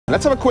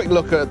Let's have a quick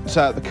look at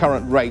the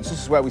current rates.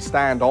 This is where we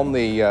stand on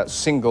the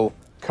single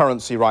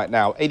currency right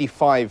now,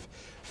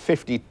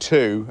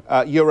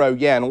 85.52. Euro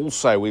yen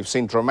also, we've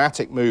seen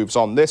dramatic moves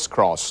on this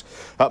cross.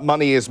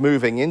 Money is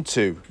moving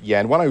into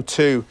yen,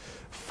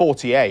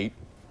 102.48.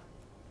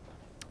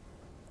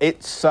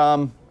 It's,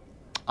 I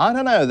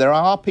don't know, there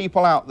are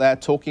people out there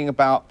talking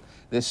about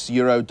this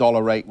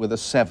euro-dollar rate with a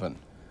 7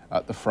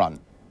 at the front.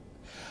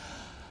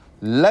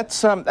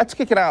 Let's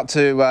kick it out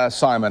to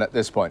Simon at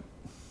this point.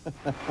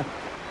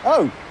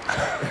 Oh!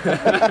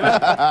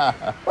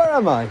 Where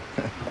am I?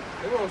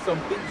 We're on some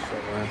beach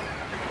somewhere.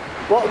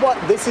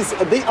 What? This is...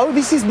 oh,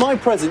 this is my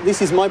present. This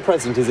is my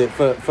present, is it,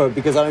 for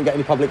because I don't get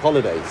any public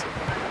holidays?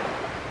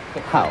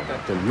 How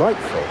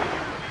delightful.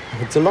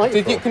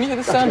 Delightful. Can you hear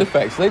the sound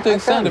effects? They're doing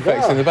sound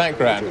effects in the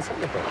background.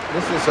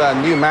 This is a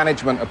new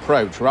management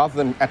approach. Rather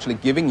than actually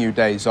giving you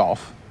days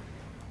off,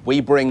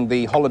 we bring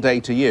the holiday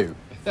to you.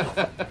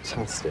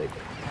 Fantastic.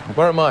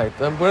 Where am I?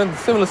 We're in the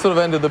similar sort of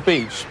end of the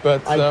beach,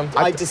 but...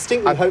 I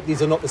distinctly hope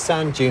these are not the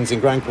sand dunes in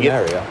Gran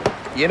Canaria.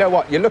 You know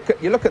what? You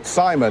look at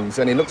Simon's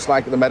and he looks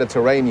like the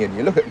Mediterranean.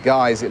 You look at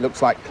Guy's, it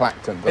looks like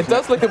Clacton. It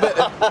does look a bit...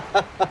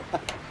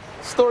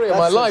 Story of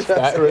my life,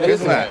 that, really,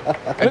 isn't it?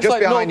 And just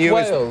like behind you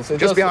Wales.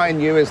 just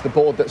behind you is the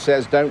board that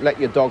says, "Don't let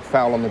your dog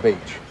foul on the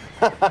beach."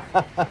 No,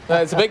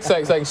 it's a big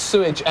saying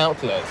sewage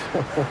outlet.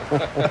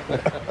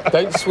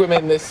 Don't swim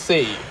in this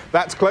sea.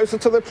 That's closer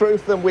to the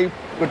truth than we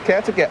would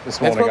care to get this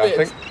morning, I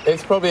think.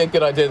 It's probably a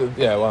good idea that,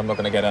 yeah, well, I'm not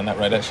going to get on that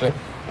road, actually.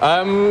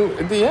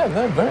 Yeah,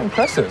 no, very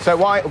impressive. So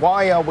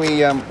why are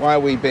we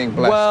being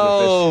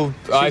blessed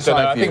with this? I don't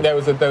know. I think there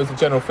was a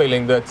general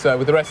feeling that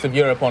with the rest of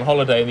Europe on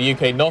holiday and the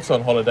UK not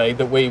on holiday,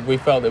 that we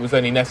felt it was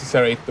only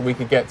necessary that we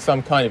could get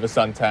some kind of a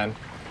suntan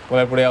while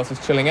everybody else is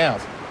chilling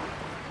out.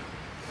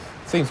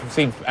 Seems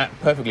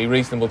perfectly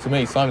reasonable to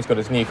me. Simon's got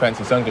his new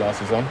fancy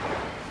sunglasses on.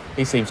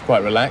 He seems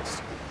quite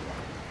relaxed.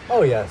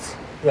 Oh yes,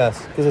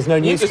 yes, because there's no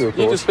news to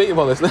report. You just beat him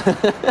on this.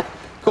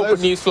 Corporate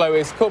news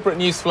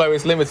flow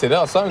is limited.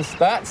 Oh, Simon's,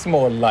 that's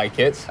more like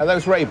it. Are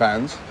those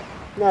Ray-Bans?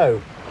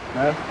 No.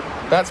 No?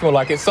 That's more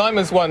like it.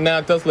 Simon's one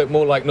now does look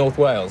more like North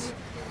Wales.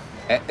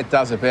 It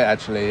does a bit,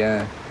 actually,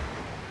 yeah.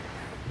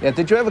 Yeah,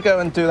 did you ever go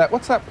and do that?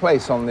 What's that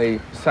place on the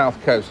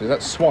south coast? Is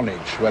that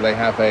Swanage, where they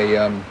have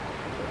a...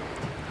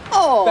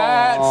 Oh,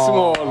 that's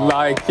more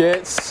like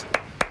it.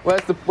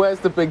 Where's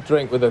the big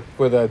drink with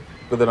an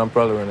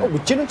umbrella in it? Oh,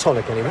 with gin and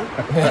tonic, anyway.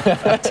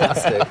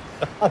 Fantastic.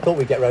 I thought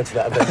we'd get round to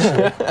that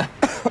eventually.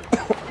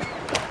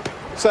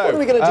 So, what are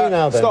we going to do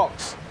now, then?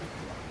 Stocks.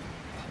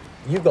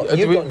 We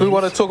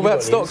want to talk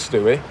about stocks,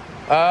 do we?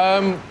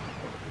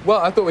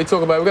 Well, I thought we'd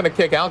talk about... We're going to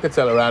kick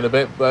Alcatel around a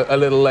bit, but a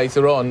little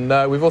later on.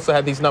 We've also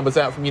had these numbers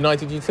out from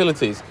United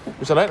Utilities,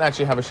 which I don't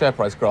actually have a share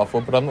price graph for,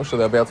 but I'm not sure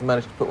they'll be able to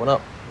manage to put one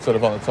up sort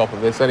of on the top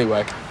of this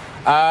anyway.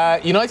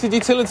 United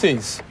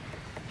Utilities.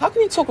 How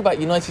can you talk about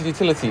United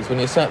Utilities when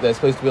you're sat there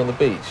supposed to be on the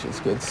beach? It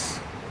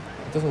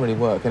doesn't really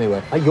work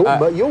anyway.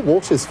 Your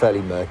water's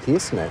fairly murky,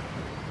 isn't it?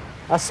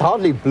 That's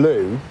hardly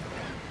blue.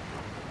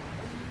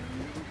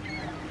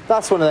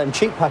 That's one of them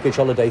cheap package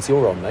holidays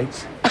you're on,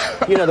 mate.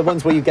 You know, the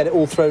ones where you get it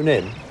all thrown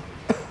in.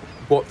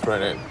 What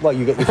thrown in? Well,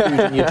 you get your food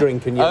and your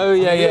drink and your... Oh,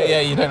 yeah,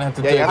 you don't have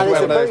to do it. And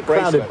it's a very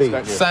crowded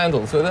beach.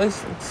 Sandals. Are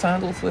those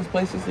sandals, those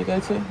places you go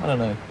to? I don't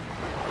know.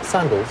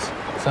 Sandals?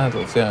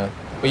 Sandals, yeah.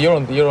 But you're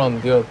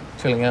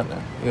chilling out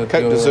now.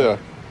 Côte d'Azur.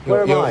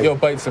 Where am I? Your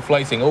boats are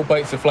floating. All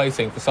boats are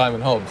floating for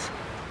Simon Hobbs.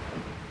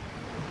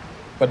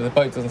 But the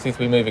boat doesn't seem to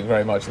be moving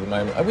very much at the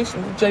moment. I wish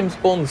James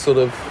Bond sort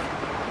of...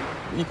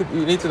 You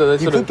need to know.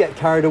 You could get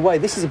carried away.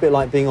 This is a bit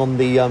like being on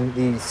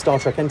the Star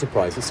Trek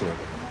Enterprise, isn't it?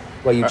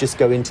 Where you just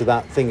go into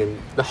that thing and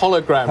the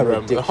hologram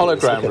room. The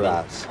hologram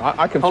room.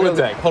 I can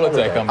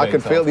holodeck. I can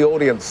feel the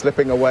audience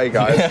slipping away,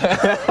 guys.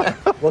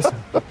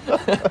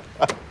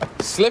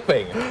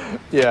 Slipping.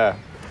 Yeah.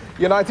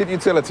 United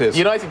Utilities.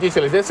 United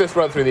Utilities. Let's just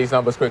run through these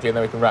numbers quickly, and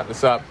then we can wrap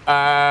this up.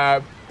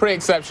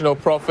 Pre-exceptional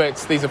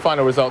profits. These are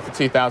final results for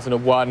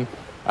 2001.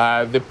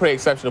 The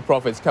pre-exceptional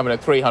profits coming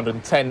at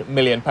 £310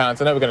 million. I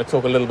know we're going to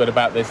talk a little bit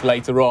about this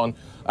later on.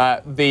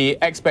 The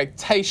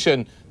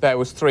expectation there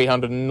was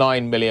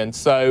 £309 million.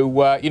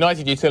 So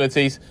United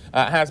Utilities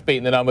has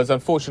beaten the numbers.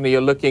 Unfortunately,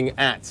 you're looking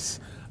at,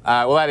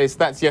 well,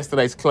 that's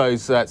yesterday's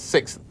close at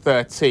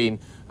 6.13.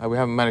 We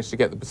haven't managed to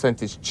get the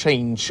percentage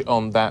change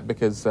on that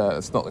because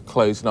it's not the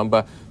close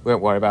number. We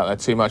won't worry about that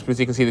too much. But as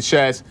you can see, the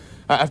shares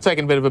have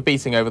taken a bit of a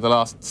beating over the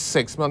last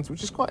 6 months,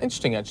 which is quite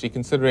interesting, actually,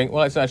 considering...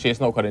 Well, it's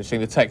not quite interesting.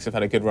 The techs have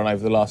had a good run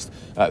over the last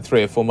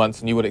 3 or 4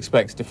 months, and you would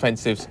expect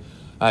defensives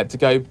to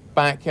go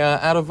back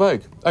out of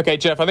vogue. OK,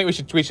 Geoff, I think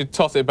we should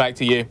toss it back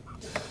to you.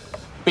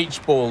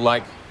 Beach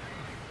ball-like,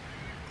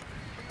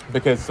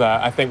 because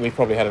I think we've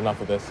probably had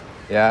enough of this.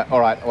 Yeah, all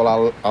right.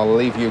 Well, I'll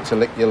leave you to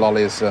lick your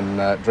lollies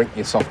and drink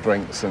your soft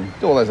drinks and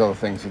do all those other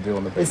things you do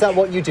on the beach. Is that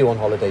what you do on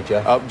holiday,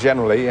 Geoff?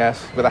 Generally,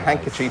 yes, with a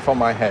handkerchief on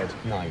my head.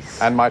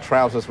 Nice. And my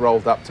trousers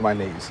rolled up to my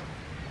knees.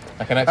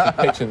 I can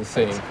actually picture the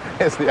scene.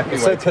 It's the only way.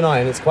 So can I,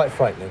 and it's quite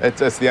frightening.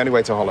 It's the only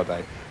way to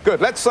holiday. Good.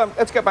 Let's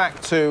get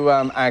back to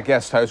our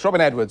guest host.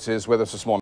 Robin Edwards is with us this morning.